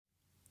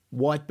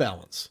White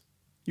balance.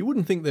 You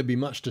wouldn't think there'd be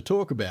much to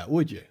talk about,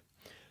 would you?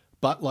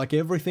 But like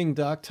everything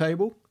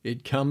darktable,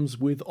 it comes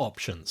with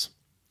options.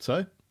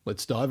 So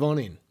let's dive on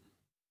in.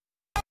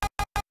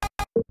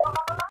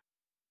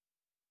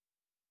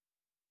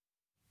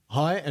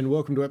 Hi and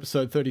welcome to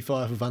episode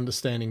 35 of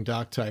Understanding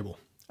Darktable.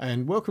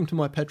 And welcome to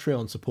my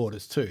Patreon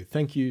supporters too.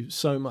 Thank you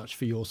so much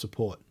for your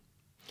support.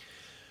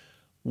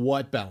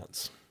 White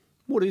balance.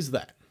 What is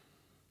that?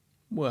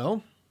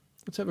 Well,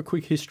 let's have a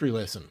quick history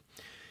lesson.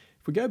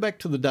 If we go back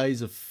to the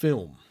days of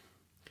film,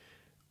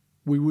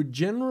 we would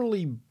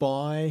generally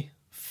buy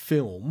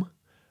film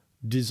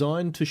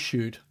designed to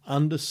shoot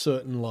under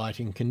certain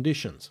lighting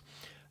conditions.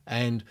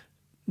 And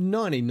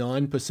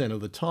 99% of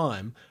the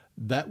time,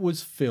 that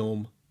was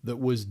film that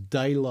was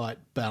daylight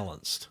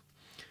balanced.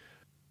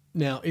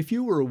 Now, if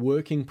you were a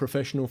working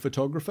professional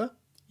photographer,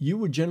 you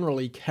would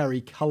generally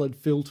carry coloured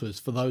filters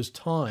for those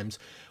times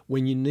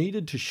when you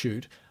needed to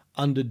shoot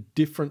under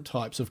different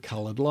types of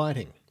coloured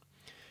lighting.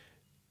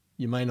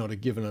 You may not have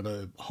given it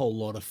a whole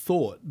lot of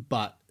thought,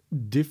 but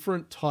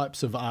different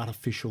types of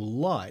artificial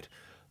light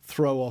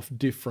throw off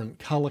different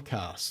colour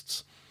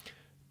casts.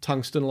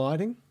 Tungsten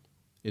lighting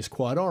is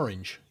quite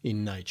orange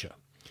in nature.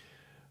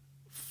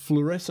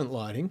 Fluorescent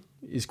lighting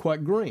is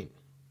quite green.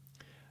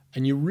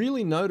 And you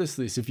really notice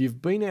this if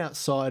you've been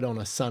outside on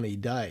a sunny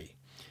day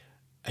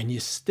and you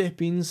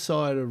step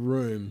inside a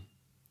room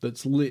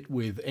that's lit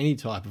with any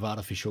type of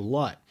artificial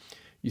light.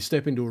 You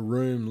step into a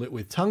room lit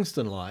with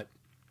tungsten light,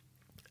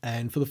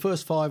 and for the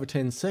first 5 or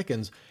 10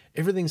 seconds,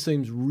 everything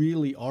seems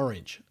really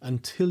orange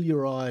until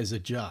your eyes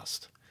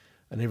adjust,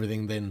 and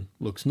everything then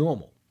looks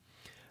normal.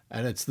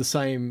 And it's the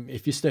same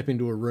if you step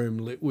into a room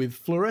lit with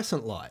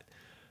fluorescent light.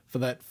 For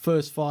that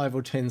first 5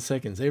 or 10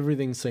 seconds,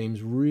 everything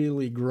seems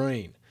really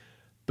green,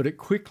 but it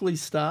quickly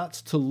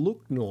starts to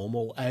look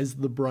normal as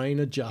the brain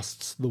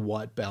adjusts the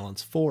white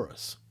balance for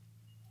us.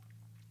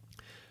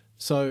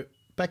 So,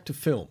 back to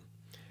film.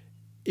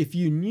 If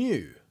you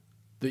knew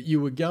that you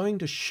were going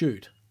to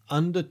shoot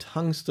under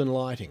tungsten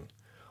lighting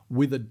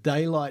with a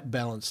daylight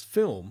balanced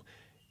film,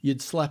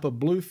 you'd slap a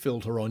blue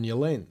filter on your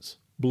lens,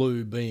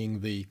 blue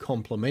being the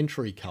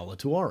complementary colour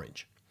to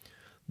orange.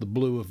 The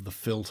blue of the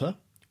filter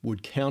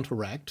would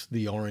counteract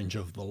the orange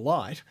of the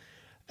light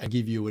and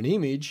give you an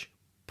image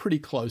pretty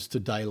close to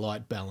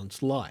daylight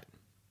balanced light.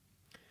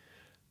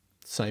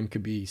 Same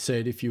could be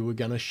said if you were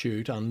going to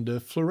shoot under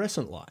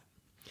fluorescent light.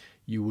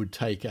 You would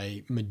take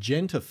a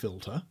magenta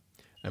filter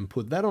and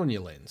put that on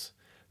your lens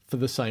for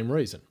the same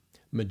reason.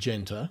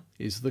 Magenta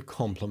is the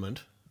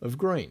complement of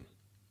green.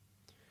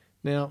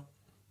 Now,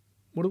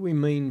 what do we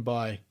mean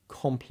by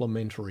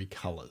complementary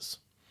colours?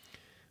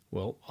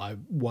 Well, I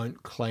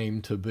won't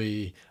claim to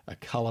be a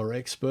colour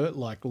expert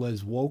like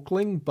Les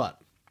Walkling,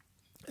 but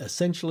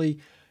essentially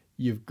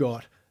you've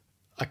got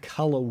a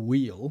colour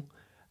wheel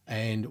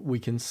and we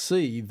can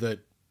see that,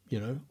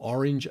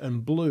 orange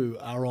and blue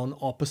are on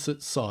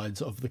opposite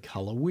sides of the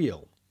colour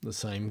wheel. The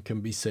same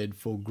can be said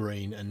for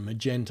green and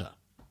magenta.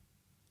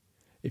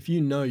 If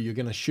you know you're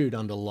going to shoot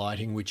under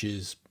lighting which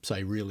is,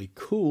 say, really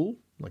cool,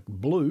 like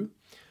blue,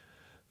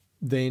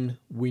 then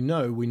we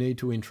know we need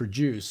to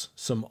introduce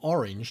some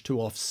orange to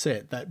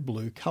offset that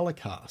blue colour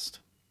cast.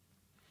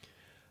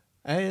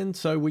 And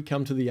so we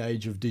come to the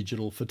age of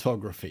digital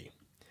photography.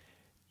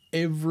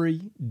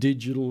 Every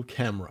digital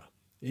camera,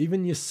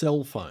 even your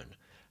cell phone,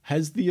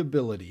 has the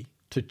ability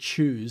to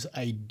choose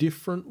a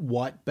different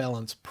white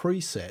balance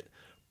preset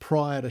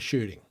prior to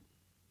shooting.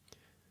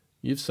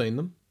 You've seen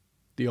them.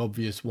 The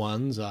obvious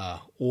ones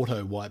are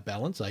auto white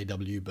balance,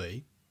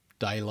 AWB,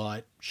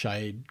 daylight,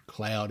 shade,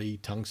 cloudy,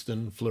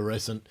 tungsten,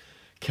 fluorescent,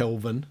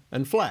 Kelvin,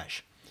 and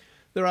flash.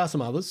 There are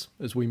some others,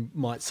 as we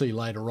might see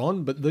later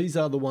on, but these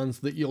are the ones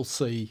that you'll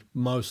see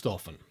most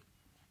often.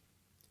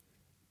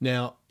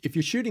 Now, if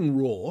you're shooting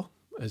RAW,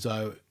 as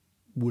I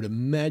would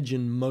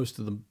imagine most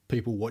of the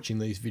people watching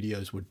these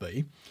videos would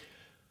be,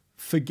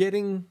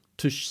 forgetting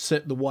to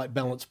set the white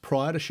balance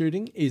prior to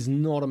shooting is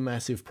not a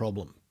massive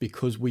problem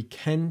because we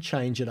can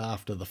change it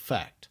after the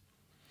fact.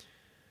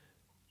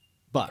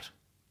 But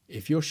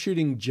if you're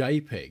shooting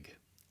JPEG,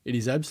 it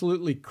is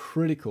absolutely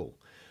critical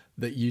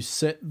that you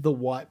set the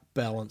white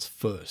balance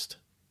first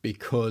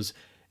because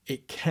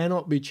it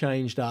cannot be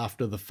changed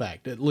after the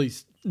fact, at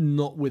least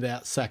not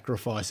without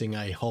sacrificing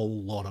a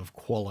whole lot of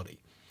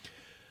quality.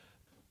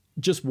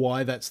 Just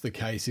why that's the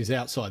case is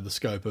outside the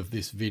scope of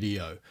this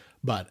video,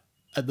 but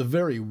at the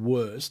very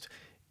worst,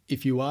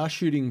 if you are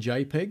shooting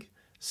JPEG,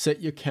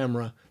 set your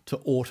camera to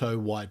auto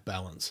white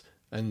balance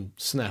and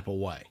snap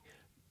away.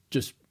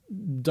 Just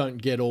don't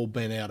get all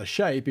bent out of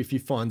shape if you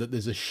find that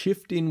there's a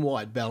shift in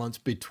white balance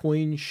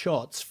between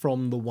shots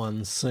from the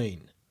one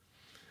scene.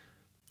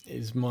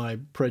 Is my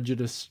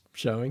prejudice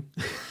showing?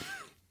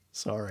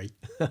 Sorry.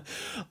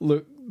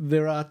 Look,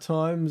 there are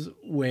times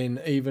when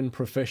even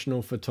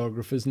professional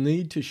photographers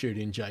need to shoot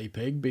in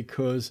JPEG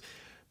because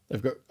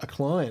they've got a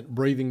client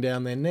breathing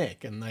down their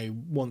neck and they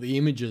want the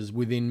images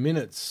within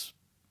minutes,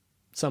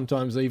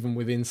 sometimes even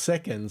within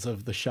seconds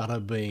of the shutter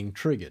being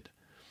triggered.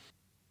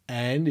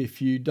 And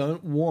if you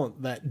don't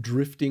want that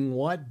drifting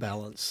white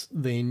balance,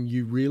 then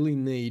you really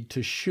need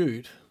to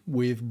shoot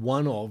with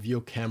one of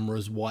your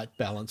camera's white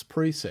balance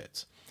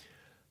presets.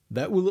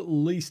 That will at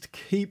least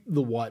keep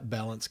the white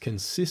balance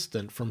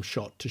consistent from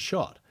shot to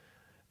shot,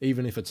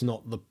 even if it's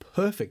not the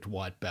perfect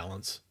white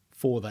balance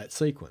for that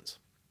sequence.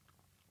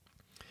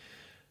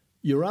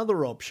 Your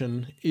other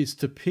option is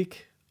to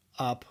pick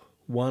up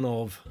one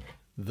of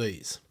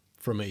these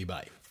from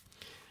eBay.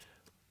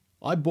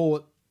 I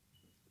bought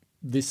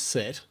this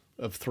set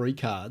of 3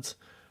 cards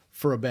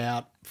for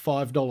about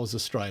 $5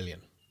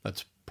 Australian.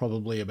 That's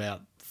probably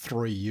about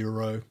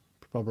 €3,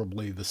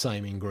 probably the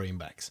same in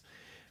greenbacks.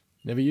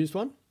 Never used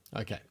one?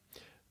 Okay.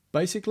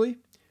 Basically,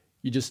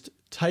 you just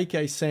take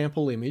a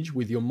sample image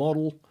with your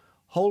model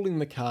holding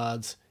the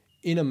cards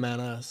in a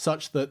manner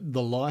such that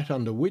the light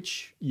under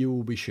which you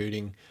will be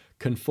shooting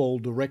can fall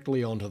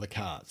directly onto the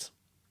cards.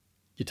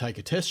 You take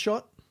a test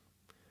shot,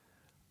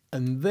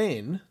 and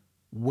then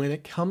when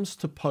it comes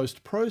to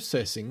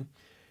post-processing,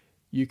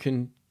 you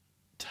can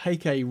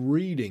take a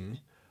reading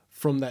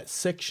from that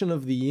section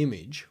of the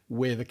image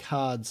where the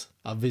cards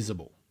are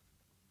visible.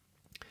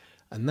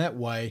 And that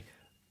way,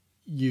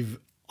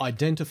 you've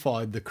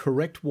identified the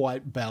correct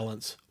white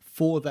balance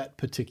for that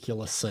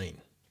particular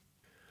scene.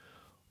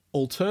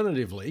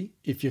 Alternatively,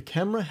 if your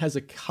camera has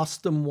a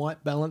custom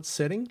white balance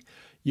setting,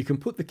 you can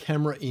put the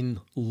camera in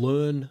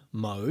learn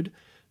mode,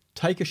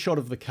 take a shot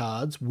of the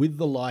cards with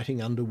the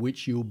lighting under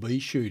which you'll be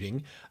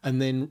shooting,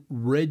 and then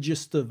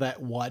register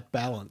that white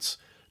balance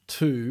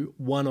to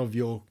one of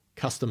your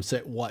custom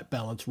set white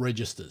balance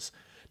registers.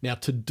 Now,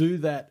 to do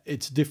that,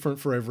 it's different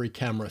for every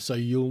camera, so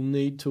you'll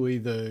need to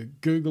either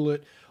Google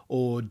it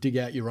or dig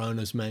out your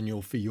owner's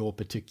manual for your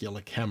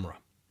particular camera.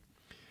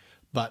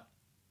 But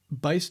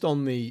based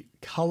on the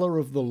color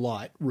of the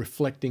light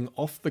reflecting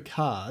off the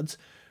cards,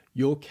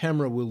 your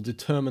camera will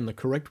determine the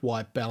correct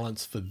white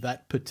balance for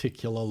that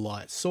particular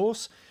light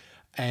source,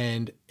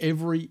 and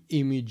every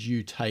image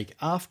you take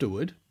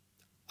afterward,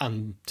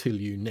 until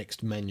you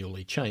next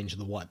manually change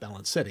the white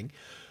balance setting,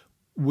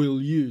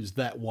 will use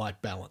that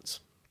white balance.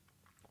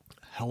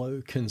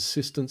 Hello,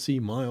 consistency,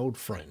 my old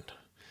friend.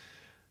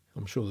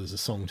 I'm sure there's a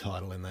song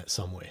title in that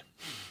somewhere.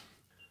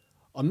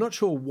 I'm not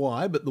sure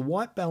why, but the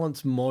white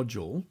balance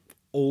module,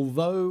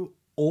 although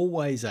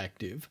always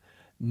active,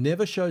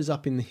 never shows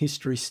up in the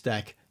history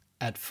stack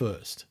at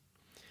first.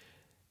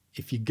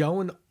 If you go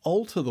and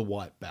alter the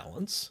white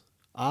balance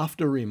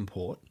after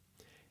import,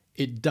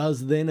 it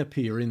does then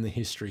appear in the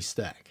history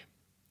stack.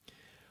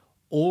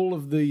 All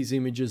of these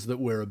images that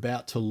we're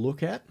about to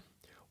look at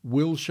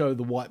will show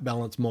the white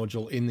balance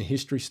module in the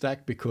history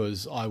stack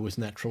because I was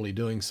naturally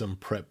doing some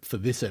prep for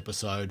this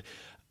episode,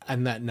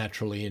 and that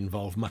naturally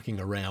involved mucking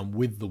around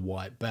with the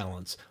white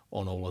balance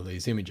on all of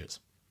these images.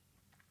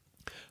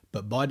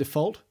 But by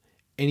default,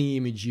 any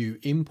image you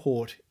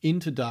import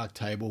into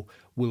Darktable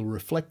will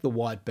reflect the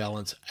white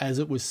balance as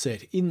it was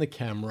set in the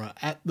camera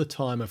at the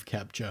time of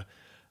capture,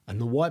 and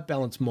the white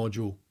balance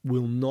module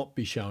will not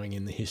be showing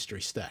in the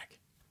history stack.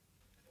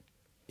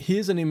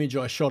 Here's an image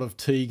I shot of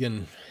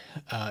Tegan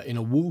in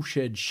a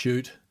woolshed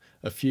shoot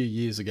a few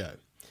years ago.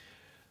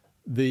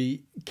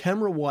 The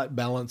camera white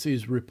balance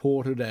is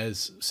reported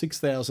as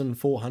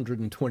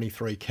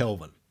 6,423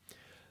 Kelvin.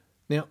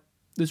 Now,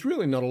 there's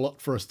really not a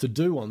lot for us to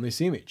do on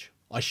this image.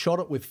 I shot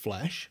it with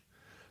flash,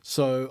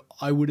 so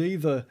I would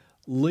either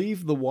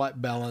leave the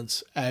white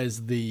balance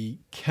as the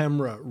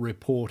camera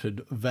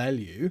reported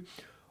value,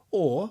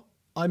 or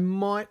I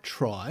might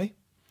try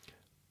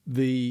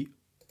the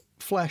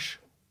flash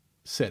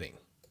setting.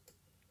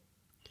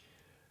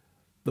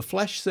 The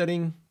flash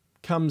setting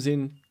comes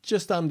in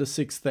just under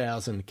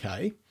 6,000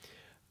 K,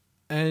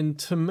 and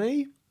to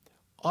me,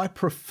 I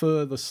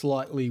prefer the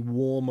slightly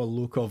warmer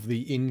look of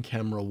the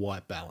in-camera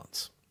white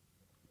balance.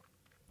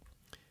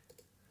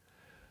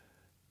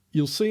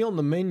 You'll see on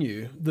the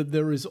menu that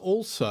there is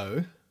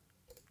also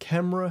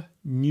camera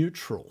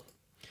neutral.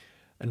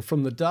 And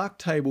from the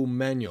Darktable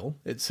manual,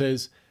 it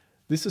says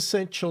this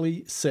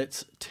essentially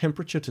sets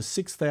temperature to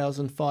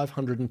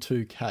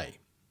 6,502 K.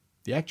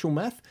 The actual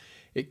math,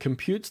 it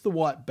computes the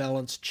white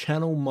balance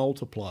channel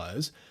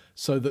multipliers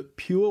so that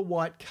pure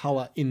white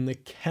color in the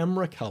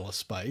camera color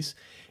space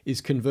is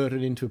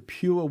converted into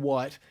pure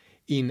white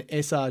in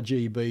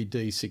sRGB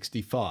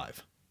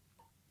D65.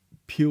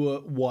 Pure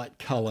white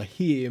color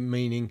here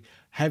meaning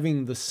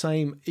having the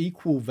same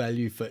equal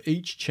value for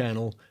each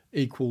channel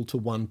equal to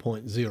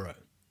 1.0.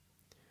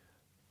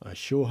 I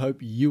sure hope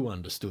you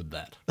understood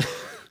that.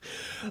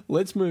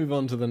 Let's move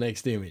on to the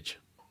next image.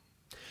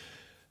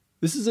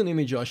 This is an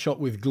image I shot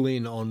with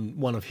Glyn on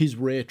one of his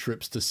rare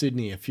trips to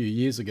Sydney a few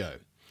years ago.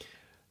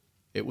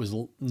 It was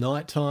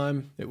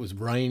nighttime, it was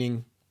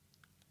raining,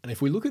 and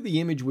if we look at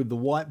the image with the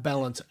white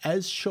balance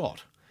as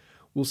shot,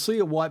 we'll see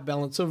a white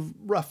balance of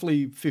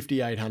roughly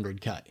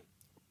 5,800 K.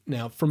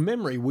 Now, from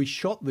memory, we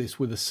shot this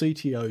with a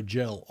CTO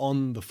gel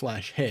on the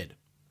flash head.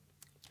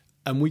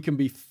 And we can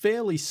be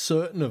fairly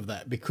certain of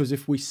that because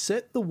if we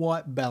set the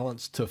white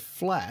balance to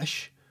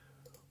flash,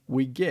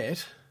 we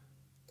get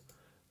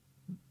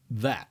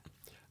that.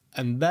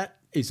 And that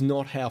is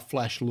not how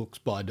flash looks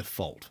by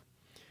default.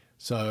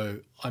 So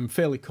I'm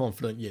fairly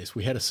confident, yes,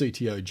 we had a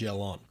CTO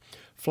gel on.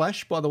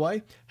 Flash, by the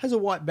way, has a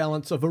white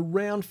balance of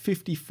around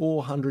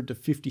 5400 to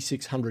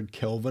 5600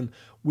 Kelvin,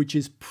 which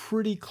is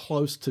pretty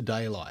close to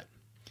daylight.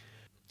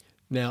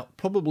 Now,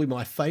 probably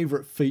my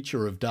favorite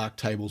feature of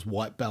Darktable's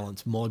white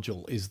balance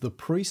module is the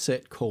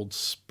preset called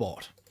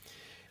Spot.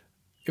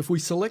 If we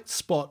select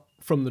Spot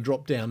from the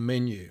drop-down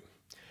menu,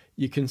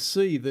 you can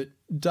see that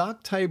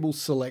Darktable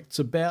selects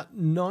about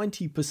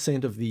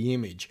 90% of the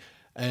image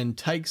and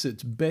takes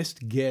its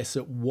best guess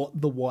at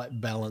what the white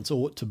balance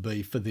ought to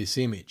be for this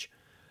image.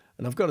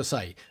 And I've got to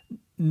say,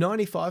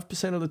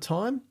 95% of the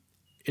time,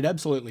 it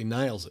absolutely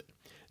nails it.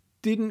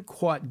 Didn't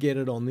quite get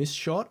it on this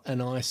shot,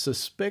 and I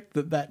suspect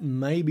that that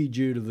may be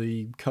due to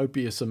the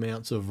copious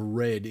amounts of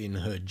red in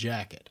her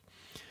jacket.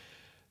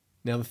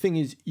 Now the thing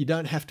is, you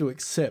don't have to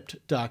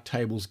accept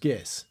Darktable's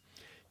guess.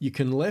 You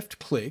can left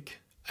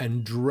click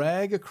and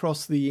drag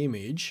across the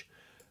image,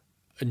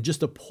 and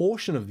just a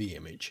portion of the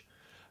image,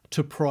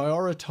 to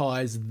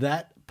prioritize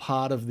that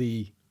part of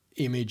the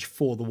image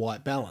for the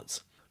white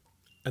balance.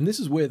 And this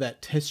is where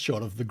that test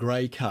shot of the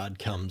grey card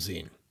comes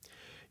in.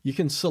 You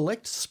can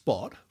select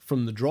Spot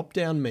from the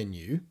drop-down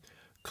menu,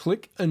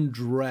 click and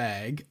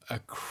drag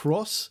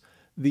across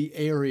the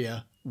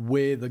area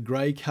where the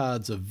grey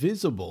cards are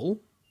visible,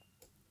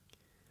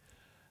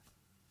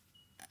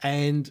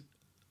 and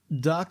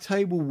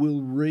Darktable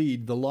will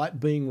read the light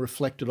being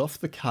reflected off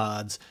the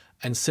cards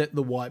and set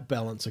the white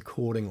balance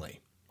accordingly.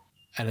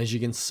 And as you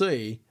can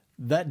see,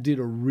 that did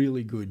a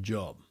really good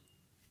job.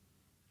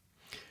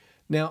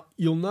 Now,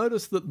 you'll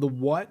notice that the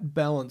white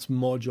balance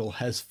module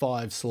has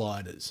 5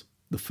 sliders.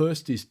 The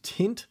first is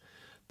tint,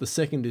 the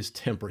second is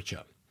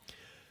temperature.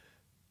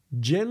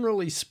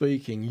 Generally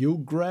speaking, you'll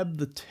grab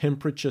the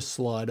temperature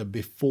slider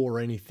before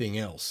anything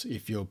else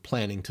if you're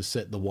planning to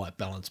set the white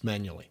balance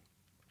manually.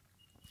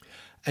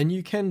 And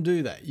you can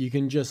do that. You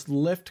can just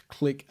left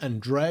click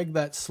and drag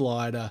that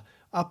slider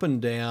up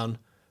and down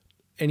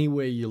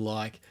anywhere you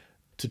like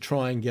to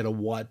try and get a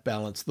white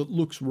balance that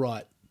looks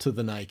right to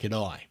the naked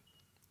eye.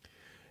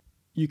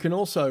 You can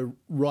also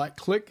right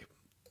click,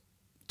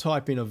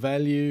 type in a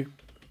value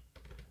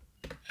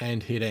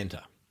and hit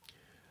enter.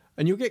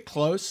 And you'll get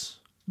close,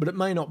 but it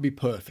may not be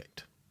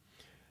perfect.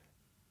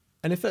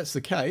 And if that's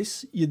the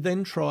case, you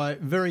then try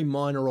very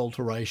minor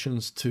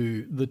alterations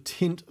to the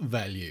tint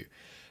value.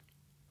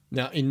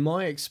 Now, in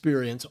my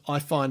experience, I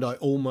find I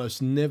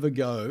almost never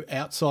go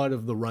outside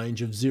of the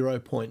range of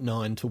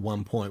 0.9 to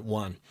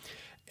 1.1.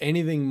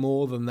 Anything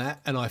more than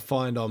that, and I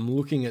find I'm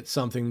looking at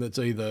something that's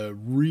either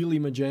really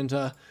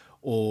magenta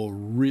or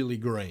really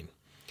green.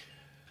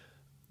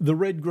 The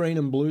red, green,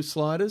 and blue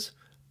sliders,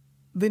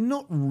 they're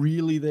not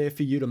really there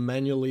for you to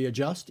manually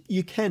adjust.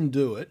 You can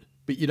do it,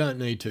 but you don't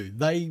need to.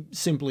 They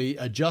simply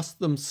adjust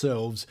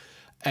themselves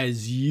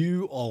as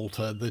you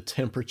alter the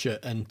temperature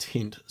and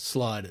tint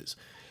sliders.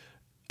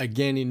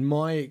 Again, in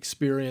my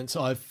experience,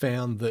 I've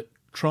found that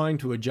trying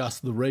to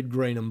adjust the red,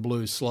 green, and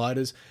blue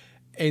sliders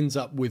ends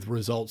up with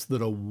results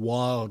that are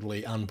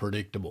wildly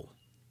unpredictable.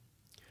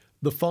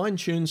 The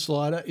fine-tune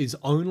slider is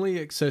only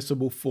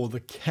accessible for the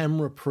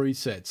camera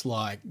presets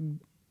like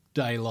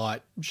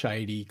daylight,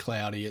 shady,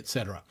 cloudy,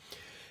 etc.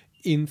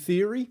 In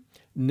theory,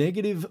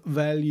 negative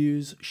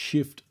values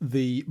shift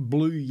the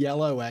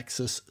blue-yellow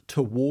axis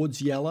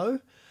towards yellow,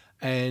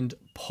 and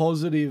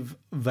positive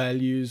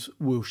values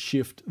will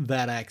shift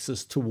that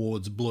axis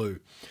towards blue.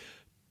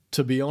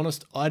 To be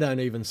honest, I don't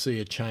even see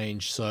a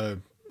change, so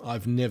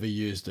I've never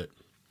used it.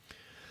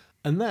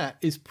 And that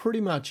is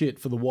pretty much it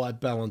for the white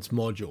balance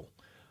module.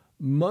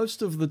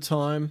 Most of the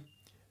time,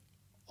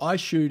 I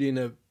shoot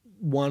in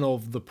one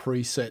of the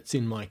presets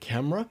in my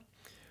camera,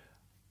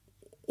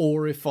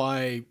 or if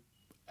I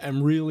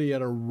am really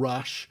at a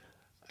rush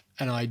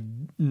and I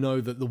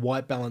know that the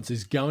white balance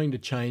is going to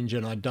change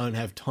and I don't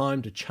have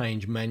time to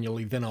change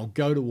manually, then I'll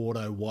go to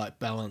auto white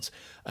balance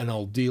and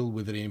I'll deal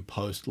with it in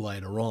post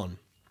later on.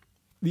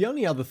 The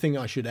only other thing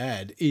I should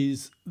add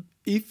is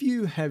if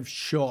you have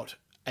shot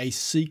a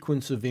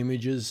sequence of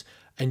images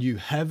and you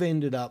have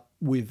ended up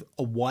with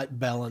a white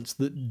balance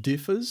that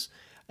differs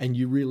and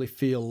you really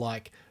feel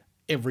like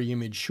every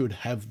image should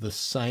have the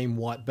same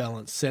white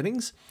balance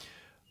settings.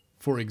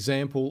 For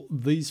example,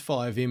 these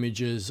 5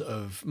 images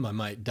of my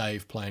mate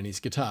Dave playing his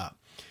guitar.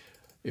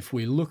 If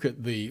we look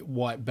at the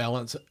white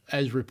balance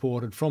as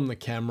reported from the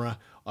camera,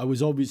 I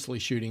was obviously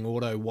shooting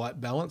auto white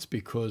balance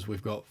because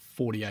we've got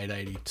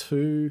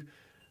 4882,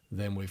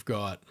 then we've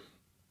got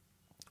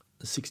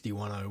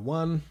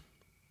 6101,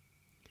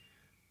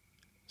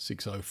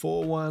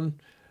 6041,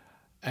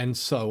 and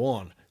so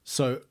on.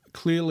 So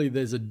clearly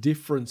there's a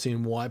difference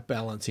in white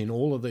balance in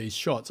all of these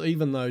shots,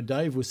 even though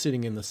Dave was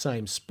sitting in the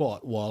same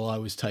spot while I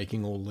was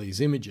taking all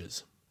these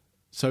images.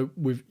 So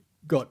we've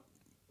got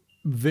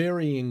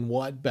varying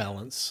white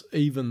balance,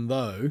 even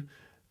though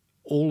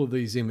all of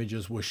these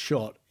images were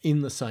shot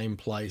in the same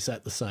place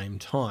at the same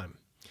time.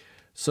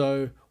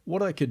 So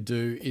what I could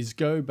do is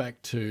go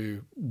back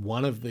to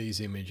one of these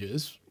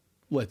images,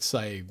 let's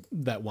say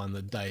that one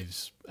that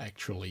Dave's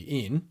actually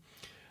in,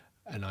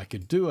 And I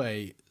could do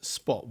a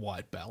spot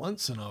white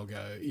balance, and I'll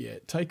go, yeah,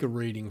 take a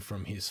reading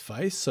from his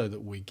face so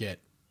that we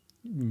get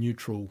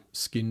neutral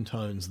skin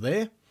tones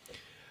there.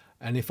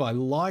 And if I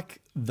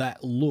like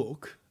that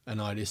look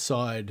and I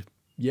decide,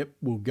 yep,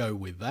 we'll go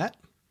with that,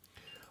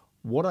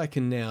 what I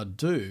can now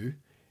do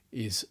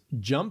is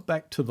jump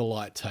back to the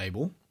light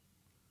table,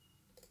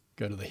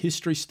 go to the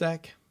history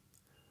stack,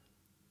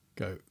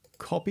 go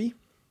copy,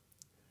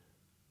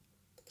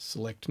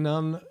 select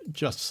none,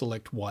 just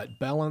select white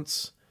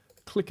balance,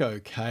 click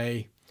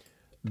OK,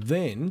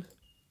 then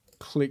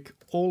click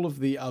all of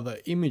the other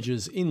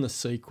images in the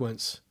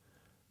sequence,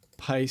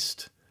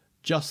 paste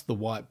just the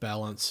white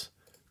balance,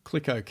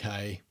 click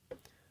OK,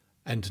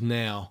 and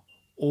now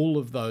all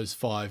of those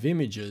 5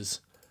 images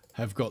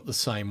have got the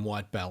same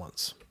white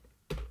balance.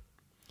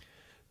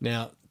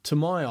 Now, to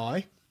my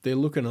eye, they're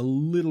looking a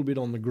little bit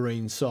on the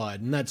green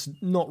side, and that's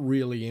not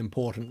really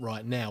important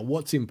right now.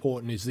 What's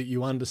important is that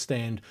you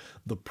understand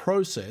the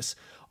process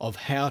of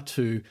how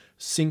to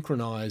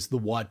synchronize the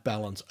white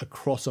balance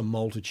across a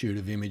multitude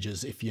of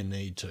images if you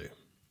need to.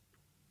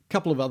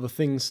 Couple of other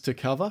things to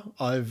cover.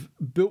 I've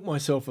built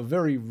myself a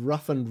very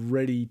rough and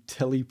ready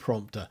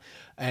teleprompter,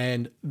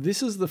 and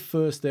this is the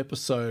first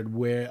episode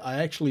where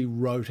I actually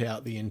wrote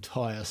out the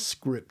entire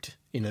script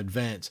in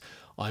advance.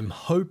 I'm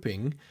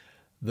hoping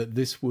that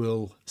this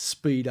will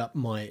speed up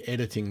my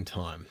editing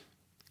time.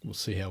 We'll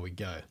see how we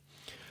go.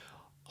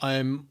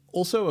 I'm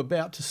also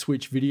about to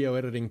switch video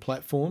editing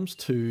platforms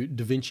to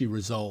DaVinci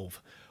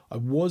Resolve. I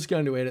was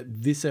going to edit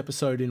this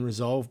episode in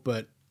Resolve,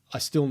 but I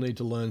still need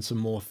to learn some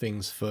more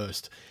things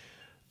first.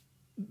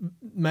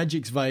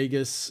 Magix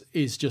Vegas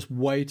is just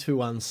way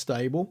too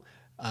unstable,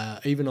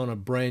 even on a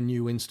brand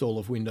new install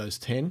of Windows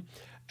 10,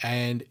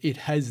 and it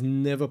has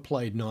never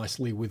played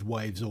nicely with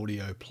Waves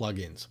Audio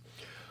plugins.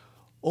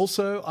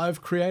 Also,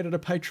 I've created a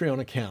Patreon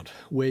account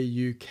where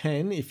you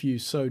can, if you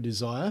so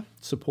desire,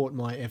 support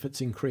my efforts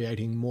in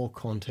creating more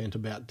content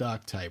about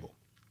Darktable.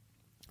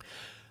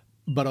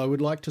 But I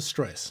would like to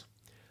stress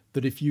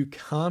that if you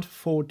can't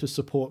afford to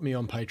support me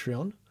on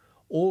Patreon,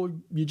 or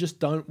you just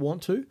don't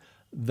want to,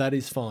 that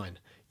is fine.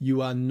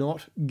 You are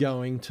not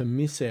going to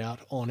miss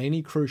out on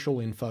any crucial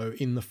info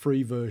in the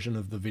free version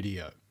of the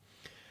video.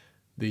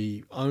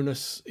 The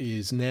onus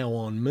is now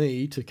on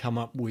me to come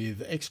up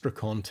with extra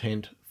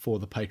content for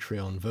the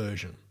Patreon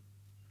version.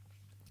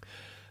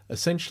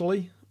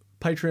 Essentially,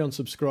 Patreon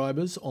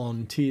subscribers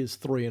on tiers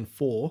 3 and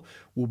 4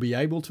 will be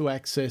able to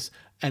access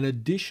an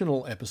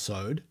additional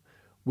episode,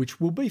 which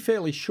will be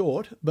fairly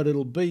short, but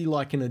it'll be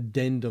like an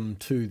addendum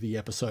to the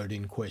episode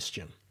in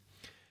question.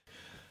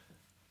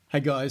 Hey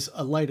guys,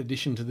 a late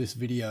addition to this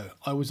video.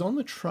 I was on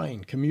the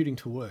train commuting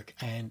to work,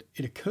 and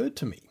it occurred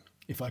to me,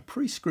 if I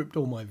pre-script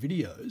all my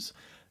videos,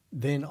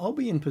 then I'll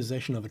be in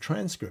possession of a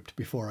transcript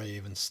before I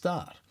even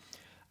start.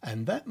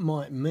 And that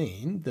might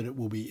mean that it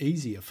will be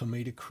easier for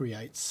me to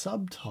create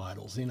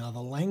subtitles in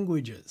other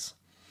languages.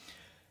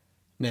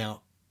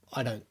 Now,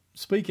 I don't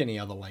speak any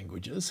other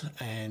languages,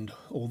 and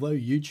although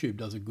YouTube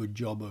does a good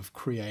job of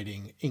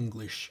creating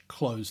English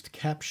closed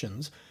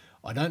captions,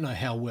 I don't know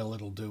how well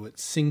it'll do at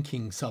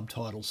syncing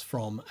subtitles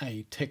from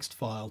a text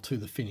file to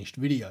the finished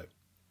video.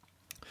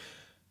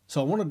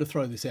 So I wanted to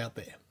throw this out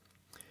there.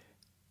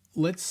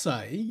 Let's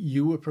say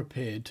you were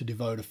prepared to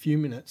devote a few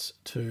minutes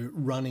to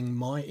running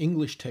my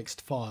English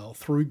text file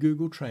through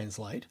Google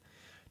Translate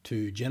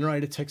to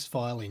generate a text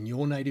file in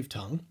your native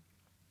tongue,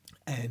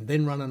 and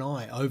then run an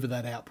eye over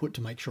that output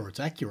to make sure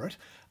it's accurate,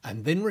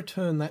 and then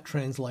return that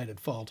translated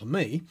file to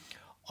me.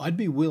 I'd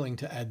be willing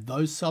to add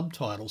those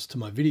subtitles to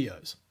my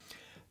videos.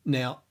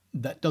 Now,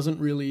 that doesn't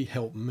really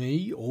help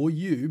me or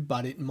you,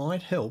 but it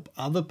might help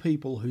other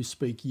people who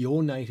speak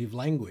your native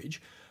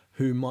language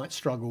who might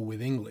struggle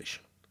with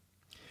English.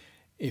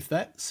 If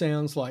that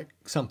sounds like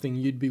something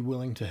you'd be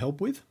willing to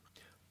help with,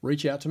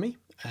 reach out to me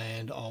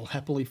and I'll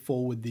happily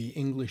forward the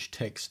English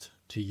text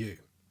to you.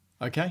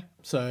 Okay,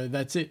 so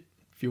that's it.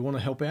 If you want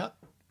to help out,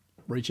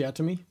 reach out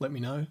to me, let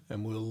me know,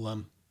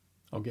 and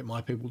I'll get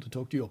my people to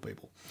talk to your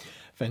people.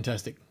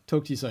 Fantastic.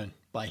 Talk to you soon.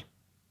 Bye.